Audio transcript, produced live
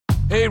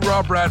Hey,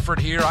 Rob Bradford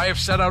here. I have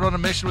set out on a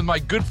mission with my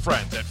good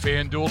friends at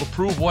FanDuel to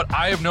prove what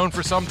I have known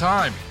for some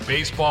time.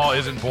 Baseball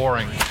isn't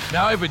boring.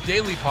 Now I have a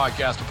daily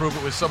podcast to prove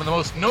it with some of the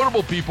most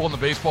notable people in the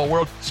baseball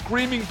world,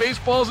 screaming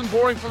baseball isn't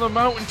boring from the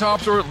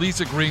mountaintops, or at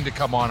least agreeing to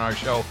come on our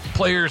show.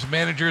 Players,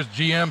 managers,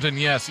 GMs, and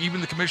yes, even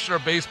the commissioner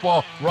of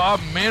baseball, Rob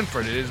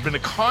Manfred. It has been a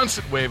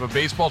constant wave of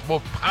baseball's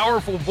most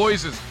powerful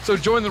voices. So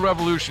join the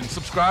revolution.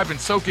 Subscribe and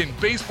soak in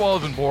Baseball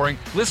Isn't Boring.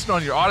 Listen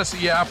on your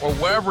Odyssey app or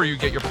wherever you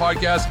get your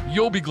podcasts.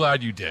 You'll be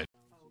glad you did.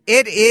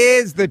 It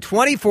is the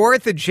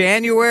 24th of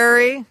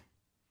January.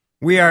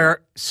 We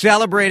are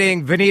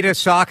celebrating Vanita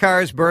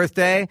Sakar's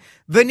birthday.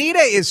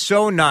 Vanita is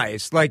so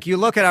nice. Like, you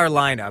look at our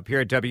lineup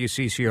here at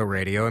WCCO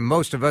Radio, and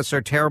most of us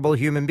are terrible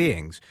human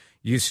beings.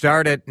 You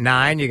start at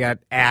 9, you got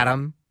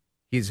Adam.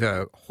 He's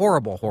a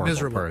horrible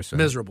person.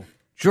 Miserable.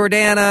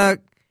 Jordana,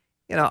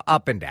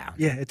 up and down.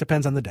 Yeah, it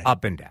depends on the day.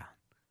 Up and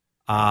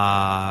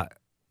down.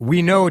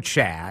 We know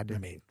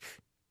Chad.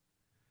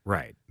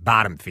 Right.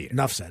 Bottom feeder.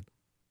 Enough said.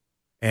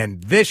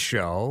 And this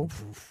show,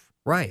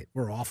 right.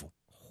 We're awful.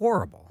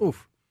 Horrible.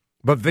 Oof.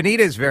 But Vanita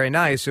is very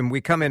nice, and we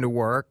come into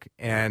work,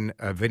 and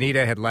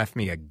Vanita had left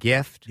me a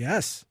gift.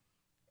 Yes.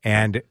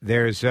 And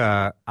there's,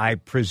 I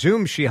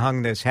presume she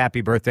hung this happy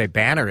birthday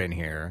banner in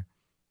here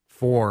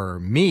for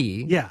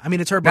me. Yeah,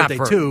 it's her birthday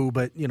too,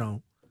 but,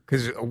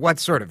 Because what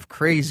sort of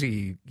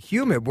crazy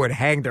human would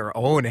hang their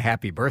own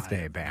happy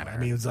birthday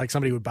banner? It's like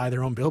somebody would buy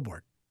their own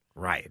billboard.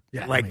 Right.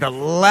 Yeah, the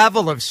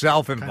level of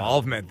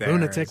self-involvement there.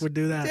 Lunatic would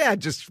do that. Yeah,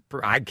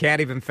 I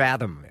can't even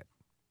fathom it.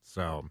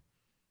 So,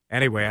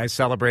 anyway, I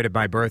celebrated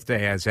my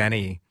birthday as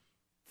any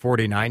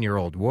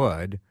 49-year-old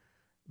would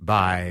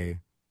by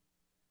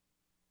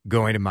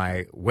going to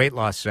my weight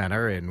loss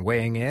center and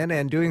weighing in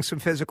and doing some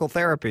physical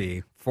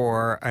therapy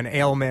for an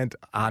ailment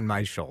on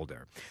my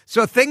shoulder.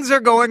 So things are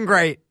going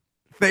great.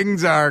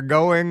 Things are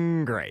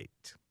going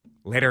great.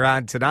 Later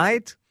on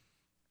tonight,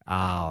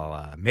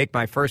 I'll make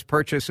my first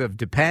purchase of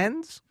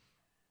Depends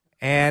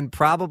and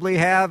probably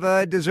have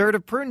a dessert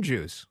of prune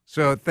juice.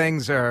 So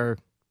things are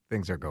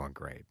going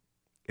great.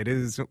 It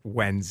is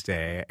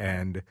Wednesday,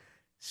 and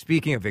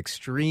speaking of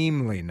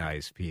extremely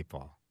nice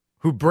people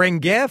who bring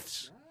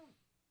gifts,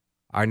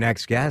 our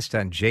next guest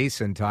on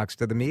Jason Talks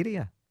to the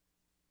Media.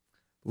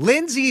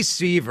 Lindsey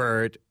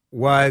Seavert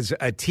was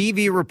a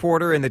TV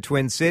reporter in the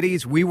Twin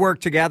Cities. We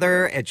worked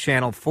together at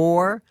Channel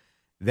 4.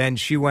 Then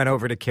she went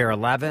over to KARE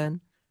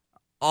 11.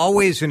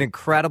 Always an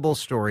incredible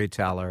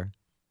storyteller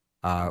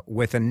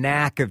with a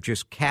knack of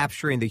just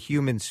capturing the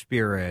human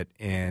spirit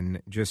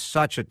in just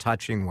such a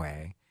touching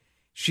way.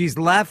 She's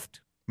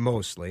left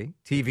mostly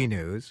TV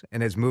news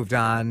and has moved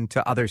on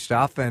to other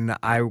stuff, and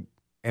I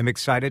am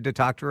excited to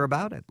talk to her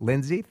about it.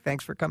 Lindsey,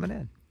 thanks for coming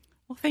in.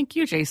 Well, thank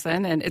you,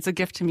 Jason, and it's a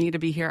gift to me to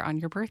be here on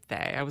your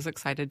birthday. I was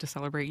excited to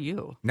celebrate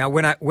you. Now,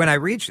 when I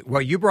reached,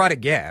 you brought a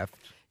gift.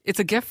 It's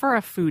a gift for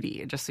a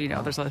foodie, just so you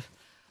know. There's a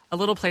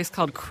little place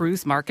called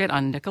Cruise Market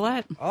on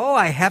Nicollet. Oh,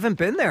 I haven't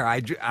been there.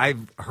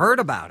 I've heard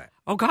about it.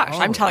 Oh, gosh.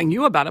 I'm telling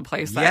you about a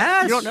place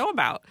that you don't know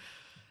about.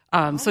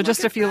 So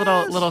just a few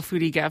little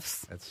foodie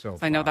gifts. That's so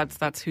fun. I know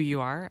that's who you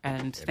are,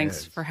 and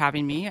thanks for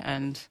having me,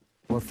 and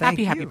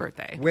happy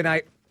birthday.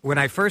 When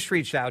I first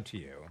reached out to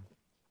you,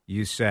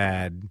 you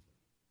said,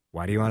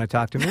 "Why do you want to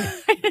talk to me?"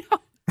 I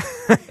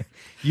know.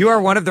 You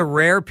are one of the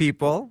rare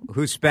people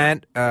who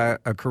spent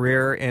a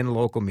career in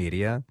local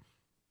media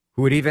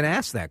who would even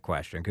ask that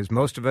question, because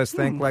most of us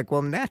think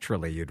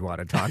naturally you'd want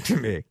to talk to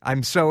me.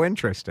 I'm so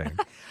interesting.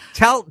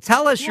 Tell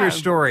us your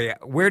story.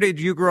 Where did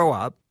you grow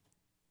up?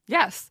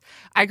 Yes.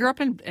 I grew up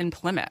in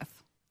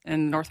Plymouth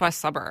in northwest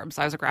suburbs.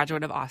 I was a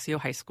graduate of Osseo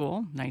High School,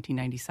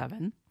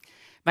 1997.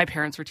 My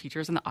parents were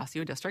teachers in the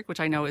Osseo district, which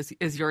I know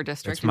is your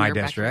district. It's my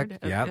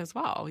district, as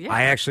well. Yeah.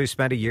 I actually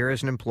spent a year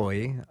as an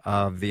employee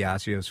of the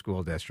Osseo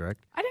School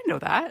District. I didn't know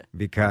that.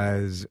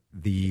 Because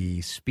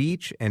the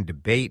speech and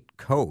debate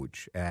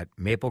coach at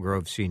Maple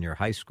Grove Senior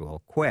High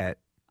School quit.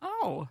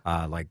 Oh.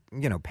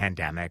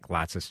 Pandemic,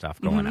 lots of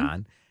stuff going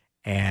on.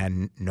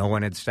 And no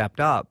one had stepped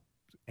up.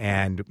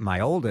 And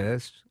my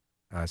oldest,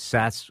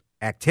 Seth's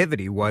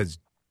activity was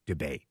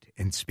debate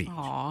and speech.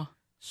 Aww.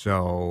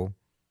 So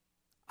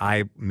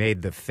I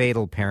made the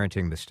fatal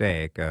parenting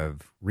mistake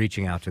of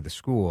reaching out to the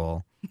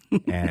school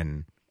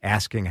and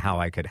asking how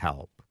I could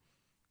help.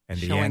 And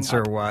the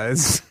answer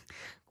was,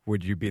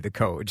 would you be the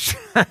coach?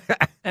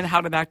 And how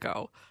did that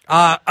go?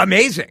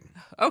 Amazing.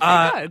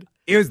 Okay, good.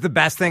 It was the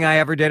best thing I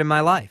ever did in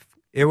my life.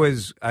 It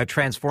was a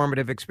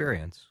transformative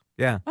experience.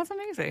 Yeah. That's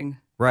amazing.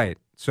 Right.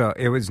 So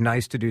it was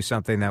nice to do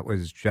something that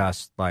was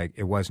just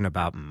it wasn't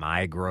about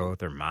my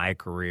growth or my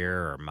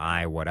career or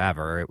my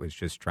whatever. It was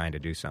just trying to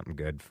do something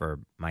good for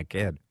my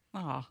kid.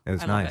 Oh, it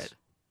was I nice. Love it.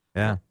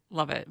 Yeah.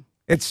 Love it.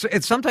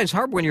 It's sometimes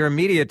hard when you're in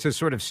media to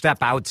sort of step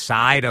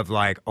outside of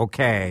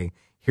okay,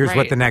 here's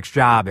what the next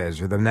job is,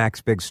 or the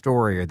next big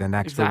story, or the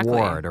next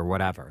award, or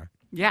whatever.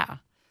 Yeah.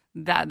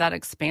 That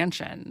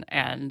expansion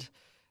and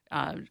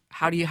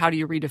how do you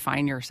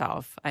redefine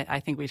yourself? I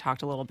think we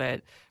talked a little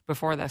bit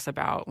before this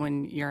about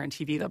when you're on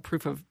TV, the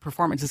proof of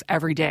performance is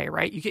every day,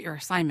 right? You get your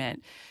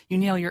assignment, you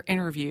nail your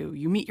interview,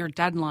 you meet your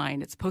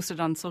deadline, it's posted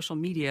on social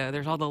media,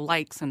 there's all the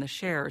likes and the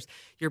shares.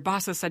 Your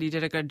boss has said you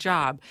did a good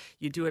job.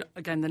 You do it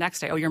again the next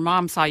day. Oh, your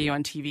mom saw you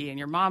on TV and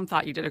your mom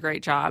thought you did a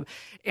great job.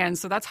 And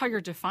so that's how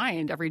you're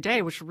defined every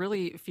day, which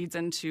really feeds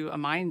into a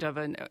mind of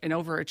an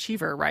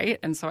overachiever, right?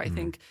 And so I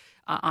think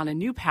on a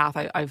new path,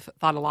 I've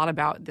thought a lot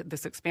about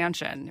this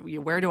expansion.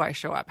 Where do I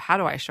show up? How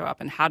do I show up?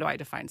 And how do I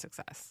define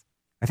success?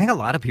 I think a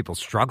lot of people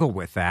struggle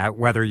with that,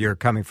 whether you're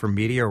coming from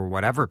media or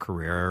whatever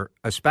career,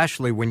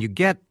 especially when you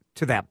get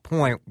to that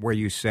point where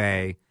you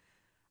say,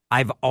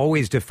 I've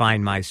always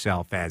defined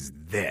myself as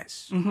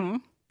this,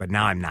 but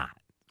now I'm not.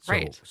 So,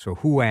 Right. So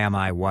who am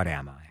I? What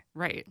am I?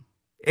 Right.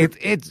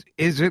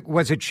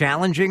 Was it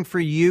challenging for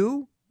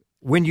you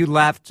when you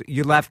left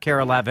KARE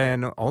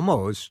 11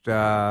 almost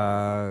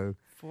 4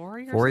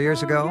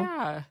 years ago?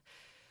 Yeah.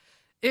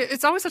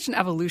 It's always such an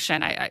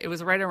evolution. It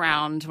was right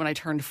around when I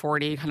turned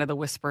 40, kind of the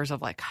whispers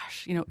of like,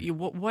 gosh,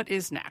 what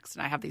is next?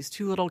 And I have these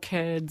two little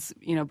kids,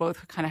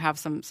 both kind of have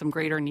some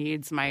greater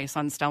needs. My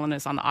son Stellan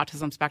is on the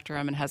autism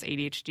spectrum and has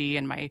ADHD,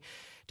 and my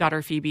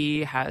daughter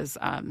Phoebe has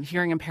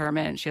hearing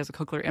impairment. She has a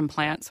cochlear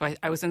implant. So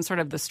I was in sort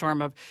of the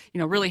storm of,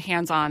 really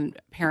hands-on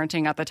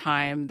parenting at the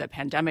time. The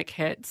pandemic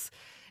hits.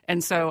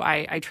 And so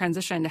I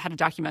transitioned, had a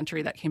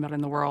documentary that came out in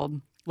the world,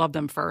 Love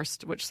Them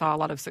First, which saw a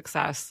lot of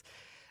success.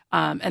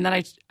 And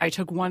then I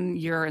took 1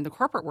 year in the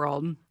corporate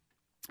world,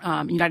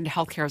 United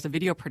Healthcare as a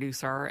video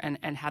producer,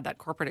 and had that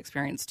corporate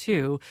experience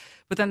too.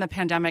 But then the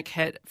pandemic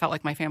hit, felt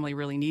like my family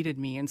really needed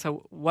me. And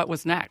so what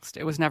was next?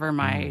 It was never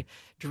my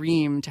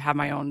dream to have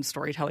my own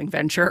storytelling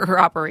venture or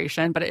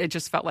operation, but it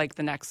just felt like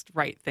the next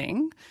right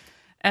thing.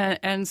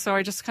 And so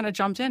I just kind of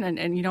jumped in.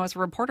 And as a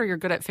reporter, you're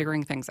good at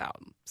figuring things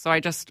out. So I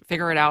just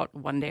figure it out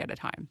one day at a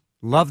time.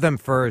 Love Them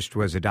First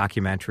was a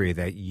documentary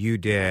that you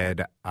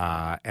did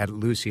at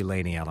Lucy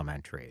Laney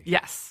Elementary.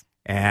 Yes.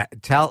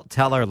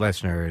 Tell our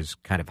listeners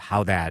kind of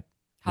how that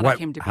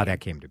came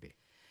to be.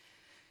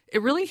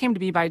 It really came to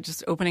be by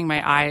just opening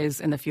my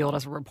eyes in the field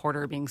as a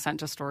reporter, being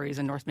sent to stories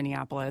in North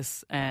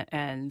Minneapolis.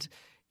 And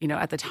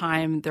at the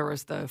time, there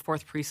was the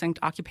 4th Precinct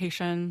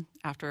occupation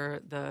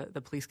after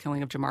the police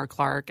killing of Jamar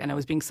Clark, and I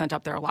was being sent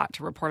up there a lot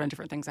to report on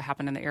different things that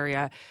happened in the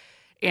area.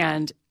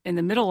 And in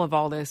the middle of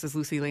all this is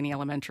Lucy Laney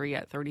Elementary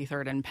at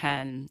 33rd and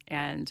Penn,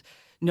 and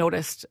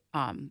noticed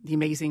the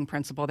amazing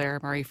principal there,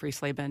 Mari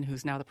Friesleben,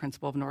 who's now the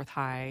principal of North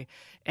High,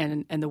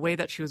 and the way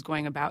that she was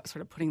going about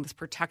sort of putting this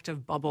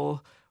protective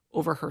bubble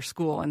over her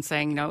school and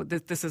saying,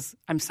 this is,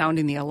 I'm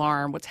sounding the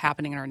alarm. What's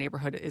happening in our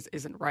neighborhood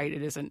isn't right.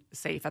 It isn't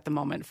safe at the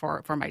moment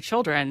for my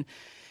children.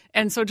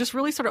 And so just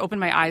really sort of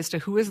opened my eyes to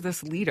who is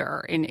this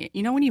leader. And,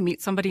 when you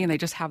meet somebody and they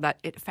just have that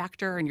it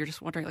factor and you're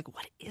just wondering, like,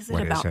 what is it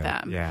about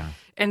them? Yeah.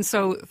 And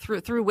so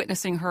through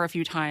witnessing her a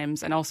few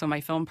times, and also my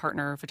film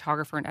partner,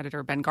 photographer and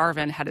editor Ben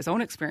Garvin, had his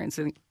own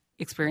experiences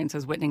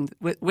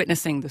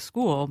witnessing the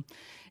school.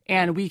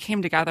 And we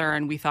came together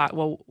and we thought,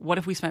 well, what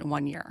if we spent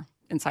 1 year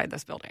inside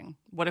this building?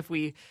 What if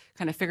we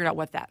kind of figured out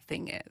what that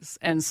thing is?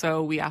 And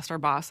so we asked our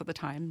boss at the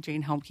time,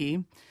 Jane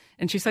Helmke,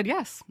 and she said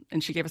yes.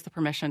 And she gave us the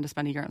permission to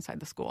spend a year inside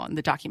the school. And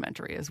the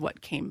documentary is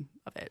what came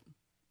of it.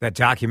 That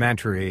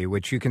documentary,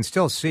 which you can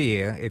still see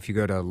if you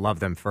go to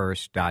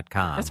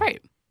lovethemfirst.com. That's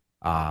right.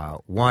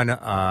 Won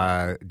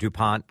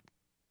DuPont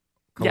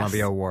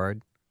Columbia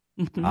Award.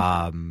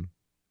 Mm-hmm.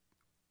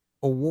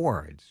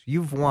 Awards.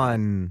 You've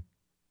won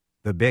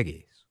the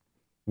biggies.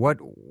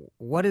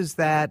 What is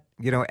that,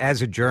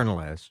 as a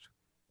journalist,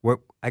 what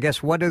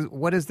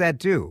does that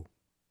do?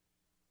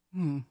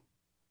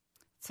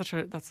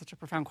 That's such a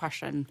profound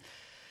question.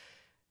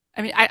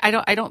 I mean,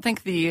 I don't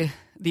think the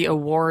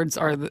awards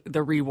are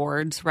the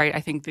rewards, right?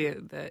 I think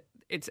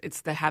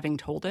it's the having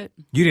told it.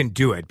 You didn't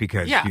do it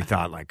because you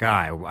thought like,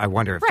 I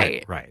wonder if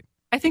right. Right.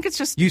 I think it's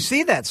just you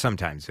see that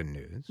sometimes in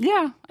news.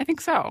 Yeah, I think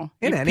so.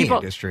 In any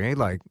industry,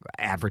 like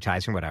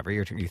advertising, whatever,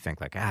 you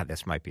think like,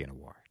 this might be an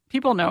award.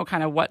 People know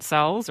kind of what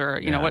sells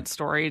or what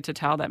story to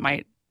tell that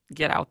might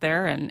get out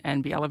there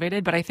and be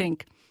elevated. But I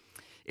think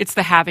it's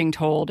the having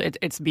told.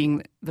 It's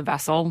being the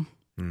vessel.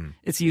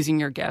 It's using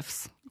your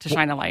gifts to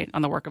shine a light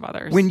on the work of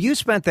others. When you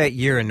spent that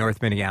year in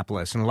North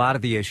Minneapolis, and a lot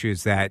of the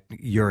issues that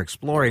you're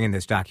exploring in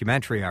this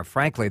documentary are,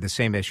 frankly, the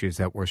same issues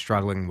that we're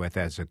struggling with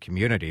as a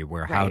community,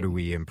 where how do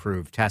we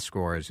improve test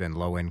scores in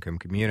low-income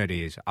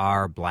communities?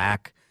 Are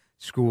black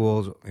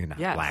schools, not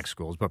black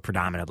schools, but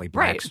predominantly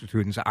black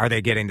students, are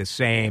they getting the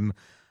same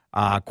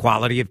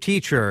quality of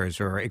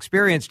teachers or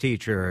experienced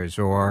teachers?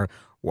 Or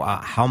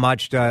how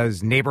much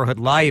does neighborhood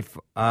life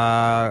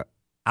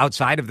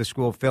outside of the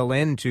school fill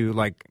into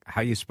like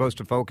how you're supposed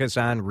to focus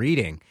on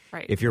reading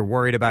if you're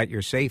worried about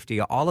your safety?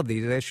 All of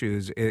these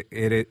issues,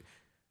 they're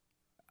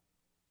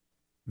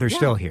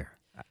still here.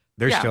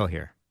 They're still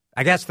here.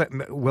 I guess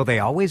will they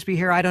always be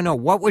here? I don't know.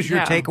 What was your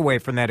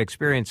takeaway from that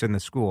experience in the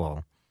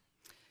school?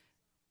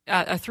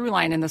 A through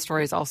line in the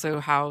story is also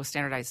how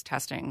standardized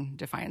testing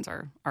defines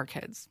our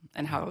kids,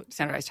 and how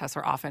standardized tests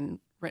are often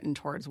written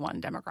towards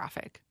one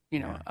demographic,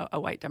 a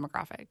white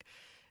demographic.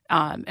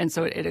 And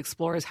so it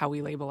explores how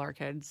we label our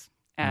kids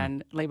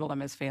and label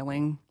them as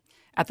failing.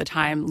 At the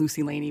time,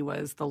 Lucy Laney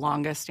was the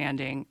longest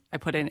standing, I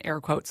put in air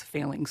quotes,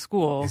 failing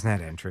school. Isn't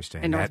that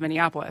interesting? In North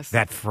Minneapolis.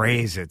 That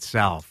phrase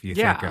itself, you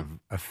think of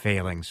a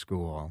failing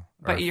school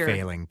or a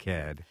failing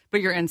kid.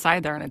 But you're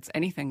inside there and it's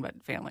anything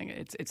but failing.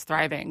 It's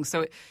thriving.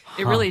 So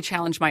it really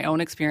challenged my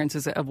own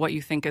experiences of what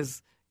you think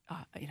is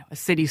a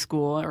city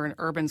school or an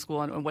urban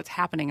school and what's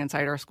happening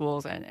inside our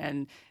schools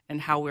and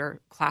how we're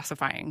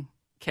classifying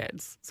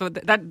kids. So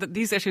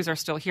these issues are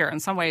still here. In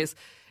some ways,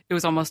 it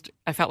was almost,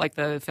 I felt like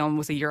the film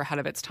was a year ahead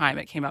of its time.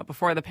 It came out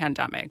before the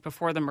pandemic,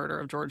 before the murder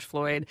of George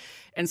Floyd.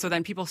 And so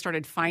then people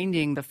started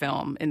finding the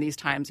film in these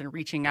times and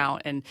reaching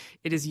out. And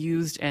it is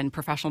used in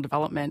professional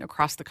development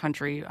across the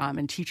country,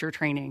 in teacher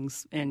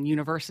trainings, in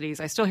universities.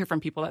 I still hear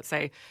from people that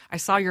say, I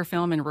saw your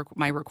film in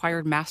my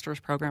required master's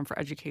program for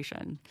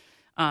education.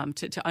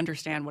 To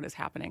understand what is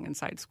happening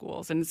inside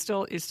schools. And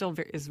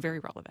is very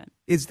relevant.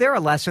 Is there a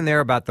lesson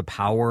there about the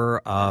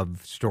power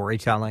of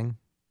storytelling?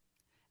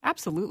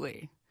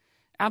 Absolutely.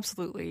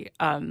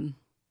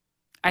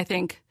 I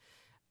think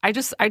I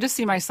just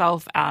see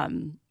myself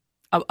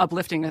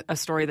uplifting a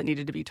story that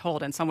needed to be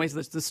told. In some ways,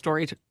 the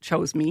story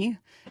chose me,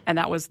 and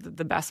that was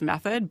the best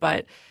method.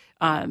 But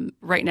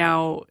right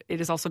now, it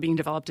is also being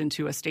developed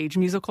into a stage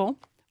musical.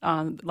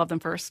 Love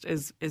Them First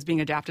is being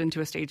adapted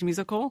into a stage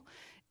musical.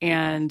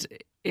 And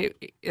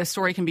a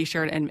story can be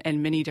shared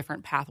in many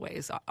different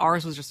pathways.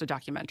 Ours was just a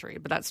documentary,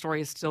 but that story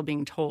is still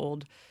being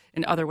told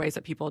in other ways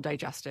that people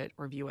digest it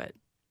or view it.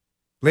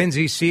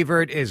 Lindsey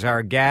Seavert is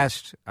our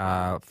guest,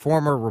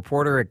 former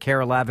reporter at KARE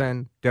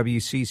 11,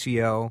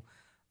 WCCO,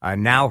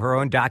 now her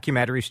own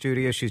documentary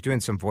studio. She's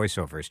doing some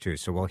voiceovers, too,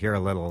 so we'll hear a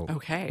little.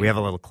 Okay. We have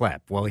a little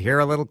clip. We'll hear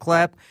a little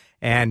clip,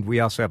 and we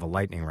also have a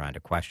lightning round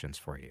of questions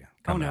for you.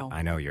 No.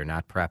 I know you're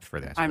not prepped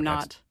for this. I'm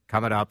not.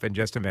 Coming up in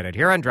just a minute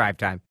here on Drive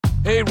Time.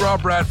 Hey,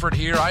 Rob Bradford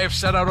here. I have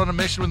set out on a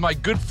mission with my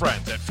good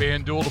friends at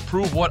FanDuel to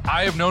prove what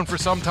I have known for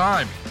some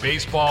time.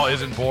 Baseball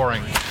isn't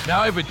boring.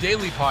 Now I have a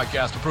daily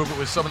podcast to prove it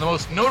with some of the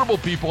most notable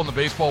people in the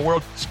baseball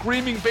world,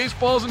 screaming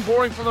baseball isn't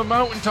boring from the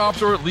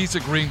mountaintops, or at least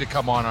agreeing to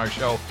come on our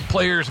show.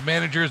 Players,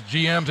 managers,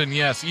 GMs, and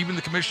yes, even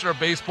the commissioner of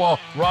baseball,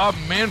 Rob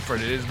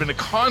Manfred. It has been a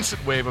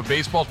constant wave of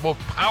baseball's most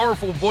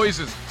powerful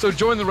voices. So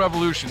join the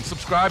revolution.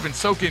 Subscribe and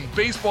soak in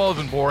Baseball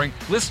Isn't Boring.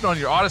 Listen on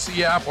your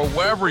Odyssey app or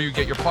wherever you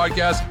get your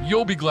podcast.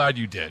 You'll be glad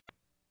you did.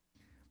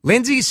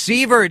 Lindsey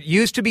Seavert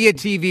used to be a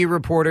TV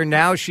reporter.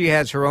 Now she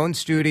has her own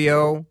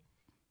studio.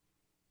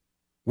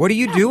 What are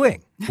you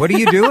doing? What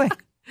is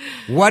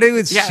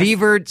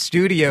Seavert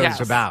Studios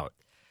about?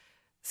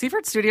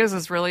 Seavert Studios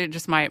is really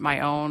just my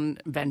own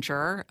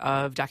venture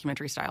of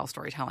documentary style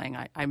storytelling.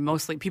 I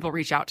mostly, people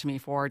reach out to me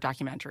for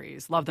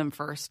documentaries. Love Them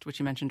First, which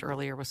you mentioned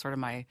earlier, was sort of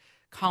my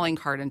calling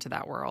card into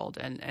that world.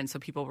 And so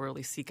people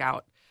really seek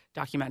out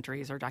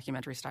documentaries or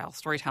documentary style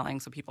storytelling.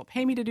 So people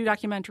pay me to do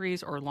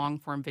documentaries or long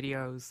form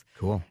videos.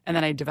 Cool. And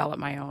then I develop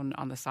my own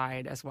on the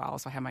side as well.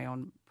 So I have my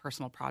own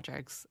personal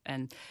projects.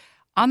 And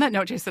on that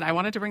note, Jason, I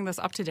wanted to bring this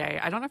up today.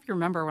 I don't know if you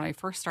remember when I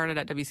first started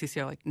at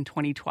WCCO, like in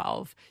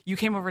 2012, you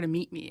came over to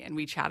meet me and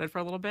we chatted for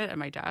a little bit at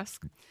my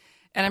desk.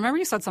 And I remember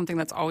you said something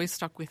that's always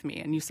stuck with me.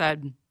 And you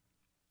said,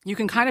 you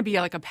can kind of be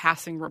like a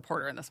passing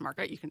reporter in this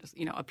market. You can just,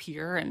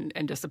 appear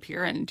and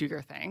disappear and do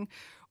your thing.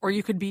 Or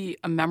you could be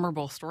a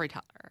memorable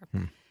storyteller.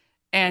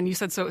 And you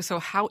said, so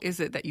how is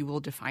it that you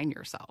will define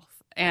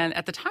yourself? And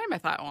at the time I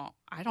thought, well,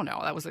 I don't know.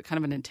 That was kind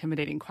of an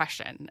intimidating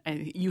question.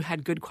 And you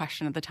had good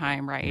question at the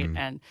time, right?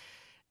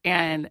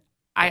 And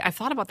I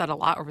thought about that a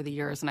lot over the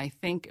years. And I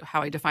think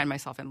how I defined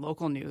myself in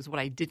local news, what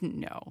I didn't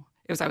know,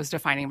 I was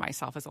defining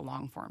myself as a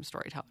long-form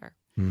storyteller.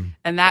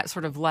 And that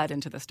sort of led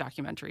into this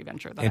documentary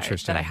venture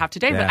that I have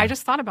today. Yeah. But I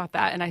just thought about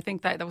that. And I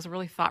think that was a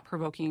really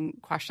thought-provoking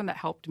question that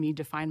helped me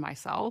define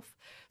myself.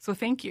 So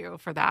thank you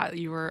for that.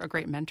 You were a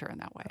great mentor in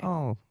that way.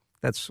 Oh,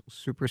 that's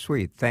super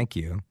sweet. Thank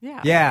you.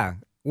 Yeah. Yeah.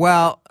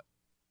 Well,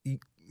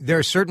 there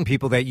are certain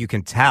people that you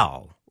can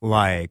tell,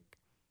 like,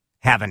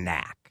 have a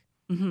knack.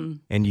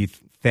 And you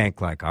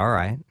think, like, all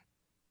right,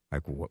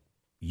 like,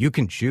 you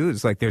can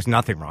choose. Like, there's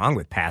nothing wrong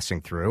with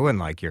passing through and,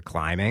 like, you're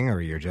climbing or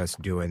you're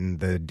just doing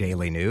the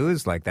daily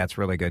news. Like, that's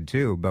really good,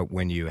 too. But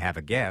when you have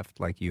a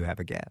gift, like, you have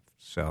a gift.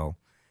 So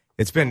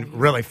it's been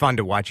really fun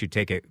to watch you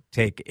take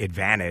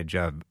advantage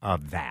of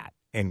that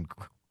and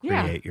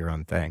create your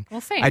own thing.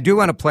 Well, same. I do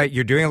want to play.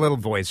 You're doing a little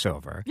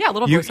voiceover. Yeah, a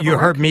little voiceover. You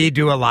heard me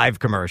do a live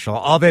commercial.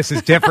 All this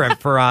is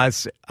different for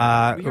us. We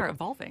are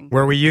evolving.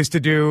 Where we used to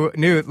do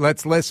news.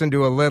 Let's listen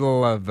to a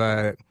little of.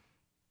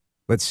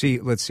 Let's see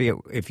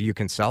if you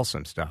can sell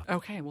some stuff.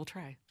 Okay, we'll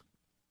try.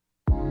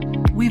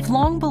 We've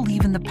long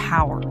believed in the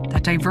power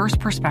that diverse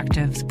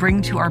perspectives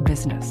bring to our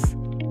business.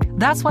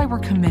 That's why we're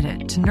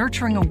committed to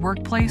nurturing a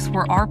workplace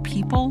where our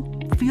people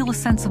feel a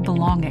sense of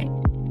belonging.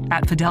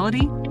 At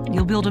Fidelity,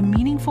 you'll build a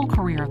meaningful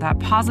career that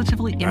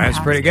positively impacts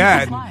That's pretty people's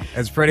good. lives.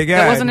 That's pretty good.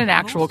 That wasn't an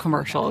actual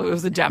commercial. It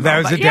was a demo.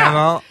 That was a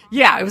demo.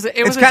 Yeah, it was.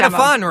 It's a kind of demo.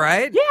 fun,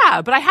 right?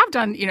 Yeah, but I have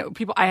done.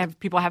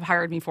 People have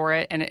hired me for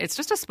it, and it's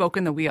just a spoke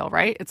in the wheel,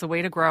 right? It's a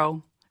way to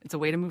grow. It's a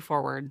way to move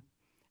forward,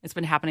 it's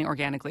been happening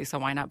organically. So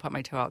why not put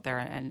my toe out there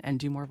and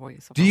do more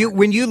voice?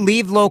 When you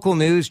leave local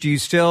news, do you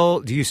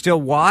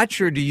still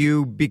watch, or do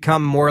you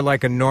become more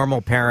like a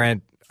normal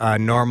parent, a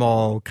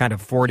normal kind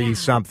of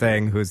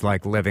 40-something who's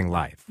like living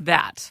life?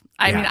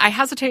 I mean, I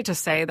hesitate to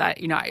say that,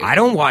 I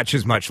don't watch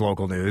as much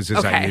local news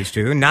as I used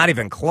to, not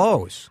even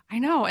close. I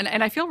know,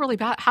 and I feel really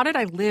bad. How did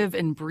I live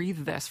and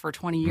breathe this for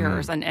 20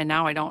 years, and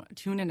now I don't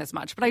tune in as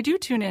much? But I do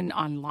tune in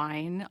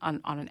online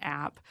on an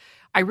app.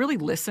 I really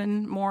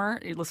listen more.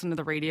 I listen to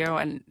the radio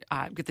and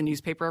get the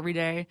newspaper every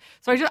day.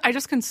 So I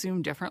just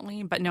consume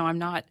differently. But no, I'm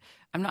not.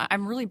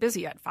 I'm really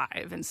busy at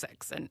 5 and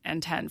 6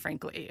 and 10,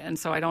 frankly. And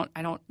so I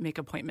don't make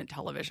appointment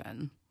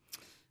television.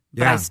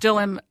 But I still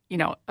am,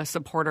 a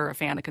supporter, a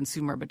fan, a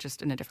consumer, but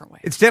just in a different way.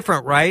 It's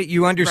different, right?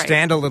 You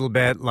understand a little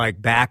bit,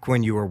 like back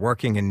when you were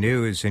working in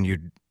news and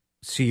you'd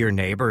see your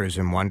neighbors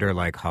and wonder,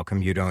 like, how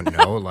come you don't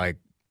know, like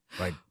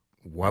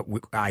what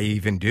I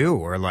even do,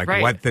 or like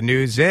what the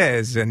news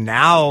is. And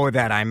now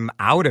that I'm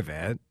out of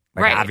it,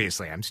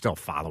 obviously I'm still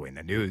following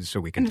the news so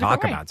we can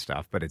talk about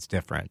stuff, but it's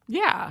different.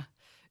 Yeah.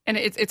 And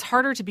it's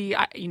harder to be,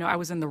 I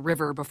was in the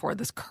river before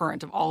this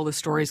current of all the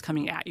stories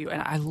coming at you.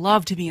 And I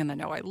love to be in the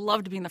know. I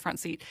love to be in the front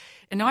seat.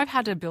 And now I've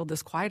had to build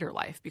this quieter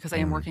life because I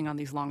am working on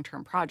these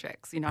long-term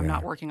projects. I'm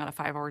not working on a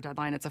 5-hour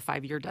deadline. It's a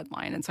 5-year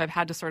deadline. And so I've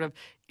had to sort of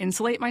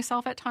insulate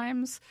myself at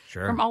times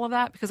from all of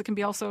that because it can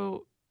be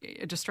also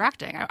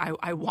distracting.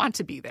 I want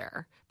to be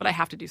there, but I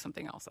have to do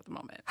something else at the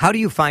moment. How do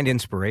you find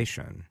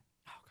inspiration?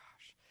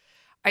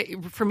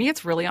 For me,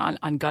 it's really on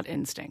gut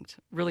instinct,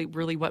 really,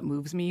 really what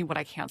moves me, what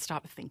I can't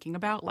stop thinking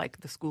about, like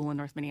the school in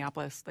North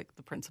Minneapolis, like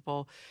the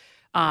principal.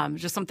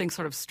 Just something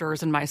sort of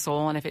stirs in my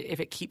soul. And if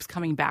it keeps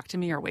coming back to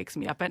me or wakes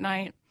me up at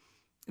night,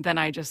 then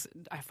I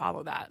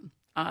follow that.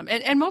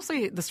 And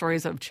mostly the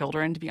stories of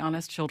children, to be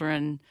honest,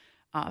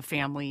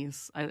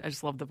 families. I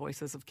just love the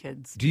voices of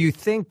kids. Do you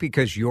think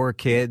because your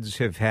kids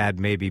have had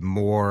maybe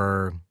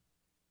more,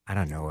 I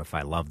don't know if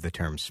I love the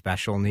term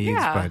special needs,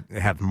 but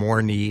have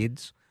more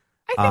needs?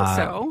 I think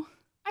so.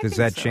 Does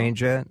that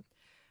change it?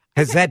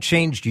 Has that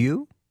changed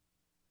you?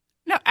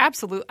 No,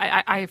 absolutely.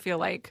 I feel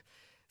like,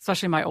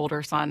 especially my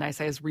older son, I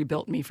say, has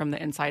rebuilt me from the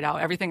inside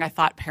out. Everything I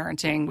thought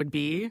parenting would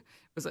be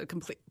was a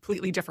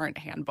completely different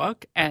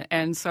handbook.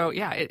 And so,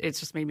 it's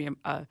just made me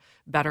a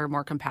better,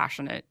 more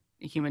compassionate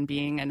human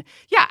being. And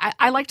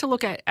I like to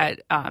look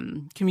at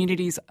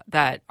communities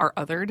that are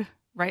othered,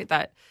 right?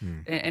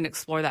 And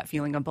explore that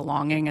feeling of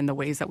belonging and the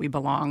ways that we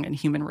belong in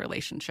human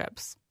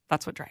relationships.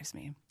 That's what drives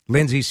me.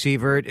 Lindsey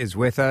Seavert is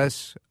with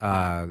us.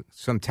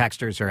 Some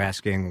texters are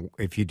asking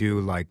if you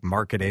do like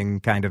marketing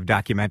kind of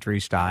documentary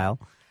style.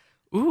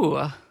 Ooh,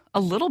 a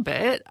little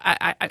bit.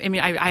 I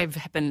mean,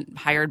 I've been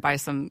hired by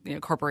some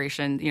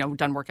corporation,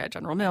 done work at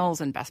General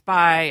Mills and Best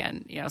Buy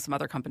and, some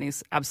other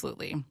companies.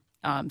 Absolutely.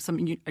 I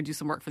do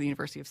some work for the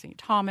University of St.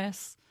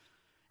 Thomas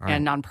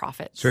and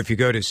nonprofits. So if you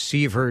go to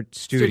Seavert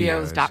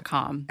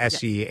Studios.com,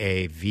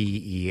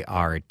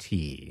 SEAVERT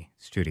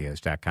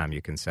Studios.com,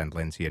 you can send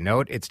Lindsey a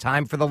note. It's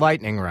time for the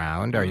lightning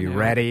round. Are you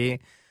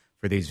ready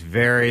for these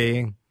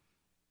you're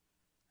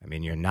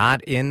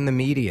not in the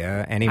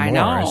media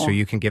anymore, so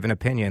you can give an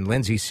opinion.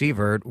 Lindsey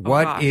Seavert,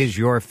 what is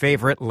your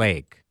favorite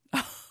lake?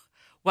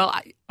 Well,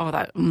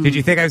 Did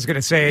you think I was going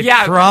to say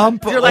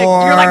Trump you're like,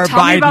 tell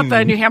Biden? Me about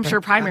the New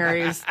Hampshire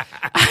primaries.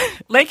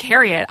 Lake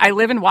Harriet. I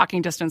live in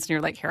walking distance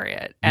near Lake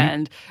Harriet,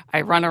 and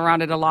I run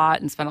around it a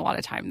lot and spend a lot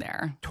of time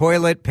there.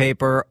 Toilet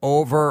paper,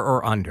 over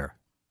or under?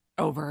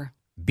 Over.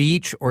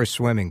 Beach or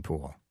swimming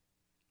pool?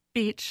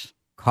 Beach.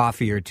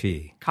 Coffee or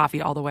tea?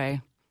 Coffee all the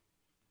way.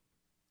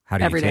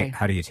 Every day.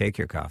 How do you take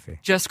your coffee?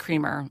 Just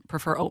creamer.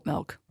 Prefer oat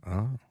milk.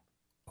 Oh.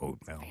 Oat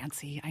milk.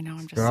 Fancy. I know.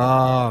 I'm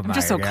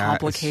just so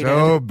complicated.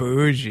 So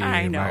bougie.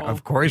 I know.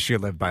 Of course you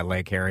live by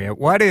Lake Harriet.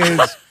 What is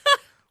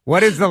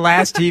the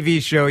last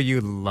TV show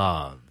you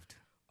loved?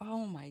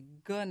 Oh my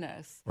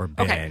goodness. Or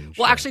binge. Okay.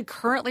 Well, actually,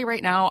 currently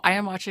right now, I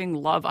am watching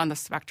Love on the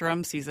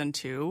Spectrum season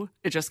 2.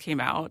 It just came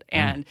out,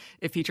 and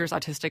it features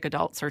autistic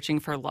adults searching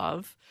for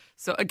love.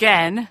 So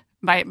again,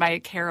 my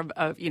care of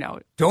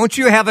Don't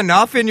you have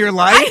enough in your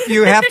life?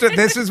 You have to.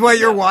 This is what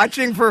you're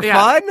watching for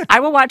fun? I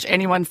will watch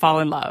anyone fall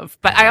in love.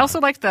 But I also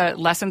like the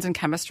Lessons in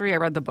Chemistry. I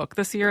read the book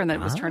this year, and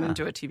then it was turned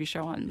into a TV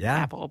show on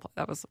Apple.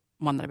 That was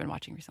one that I've been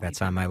watching recently.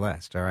 That's on my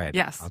list. All right.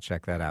 Yes. I'll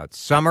check that out.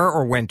 Summer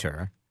or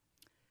winter?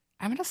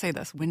 I'm going to say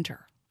this,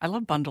 winter. I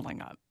love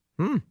bundling up.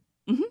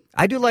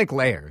 I do like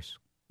layers.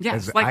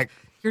 Yes,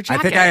 your jacket.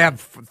 I think I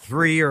have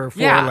 3 or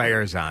 4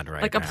 layers on right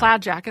now. Like a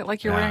plaid jacket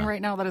like you're wearing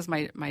right now. That is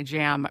my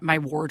jam. My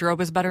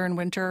wardrobe is better in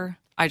winter.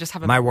 I just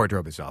have my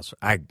wardrobe is also,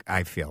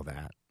 I feel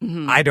that.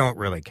 I don't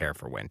really care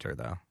for winter,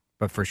 though.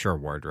 But for sure,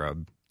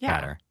 wardrobe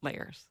better.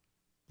 Layers.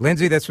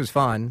 Lindsey, this was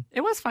fun.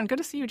 It was fun. Good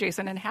to see you,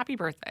 Jason, and happy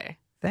birthday.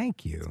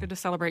 Thank you. It's good to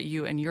celebrate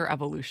you and your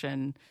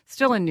evolution.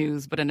 Still in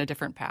news, but in a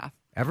different path.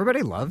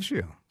 Everybody loves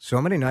you.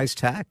 So many nice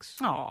texts.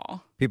 Aw.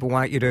 People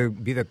want you to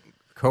be the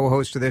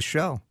co-host of this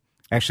show.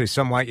 Actually,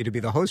 some want you to be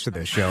the host of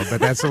this show,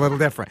 but that's a little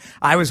different.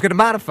 I was going to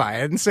modify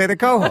it and say the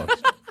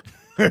co-host.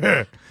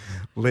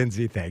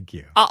 Lindsey, thank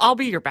you. I'll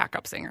be your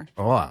backup singer.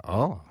 Oh,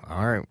 all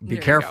right. Be There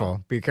you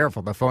careful. Be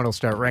careful. The phone will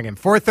start ringing.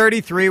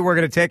 4:33, we're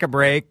going to take a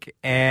break,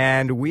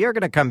 and we are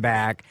going to come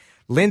back.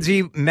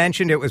 Lindsey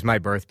mentioned it was my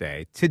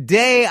birthday.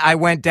 Today, I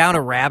went down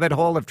a rabbit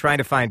hole of trying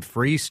to find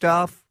free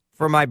stuff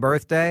for my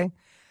birthday.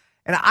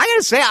 And I got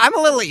to say, I'm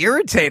a little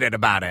irritated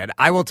about it.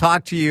 I will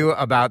talk to you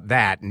about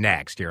that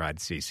next here on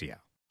CCO.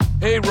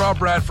 Hey, Rob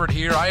Bradford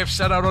here. I have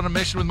set out on a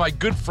mission with my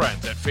good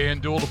friends at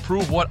FanDuel to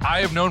prove what I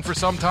have known for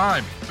some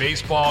time.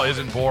 Baseball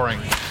isn't boring.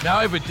 Now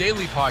I have a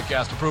daily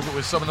podcast to prove it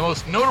with some of the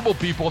most notable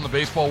people in the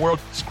baseball world,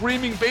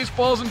 screaming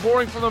baseball isn't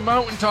boring from the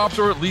mountaintops,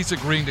 or at least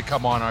agreeing to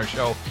come on our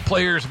show.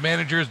 Players,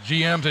 managers,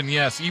 GMs, and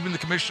yes, even the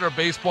commissioner of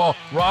baseball,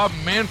 Rob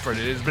Manfred.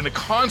 It has been a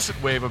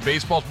constant wave of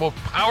baseball's most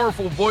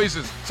powerful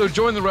voices. So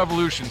join the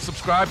revolution.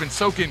 Subscribe and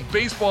soak in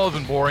Baseball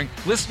Isn't Boring.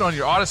 Listen on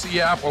your Odyssey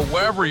app or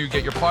wherever you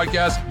get your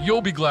podcasts.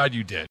 You'll be glad you did.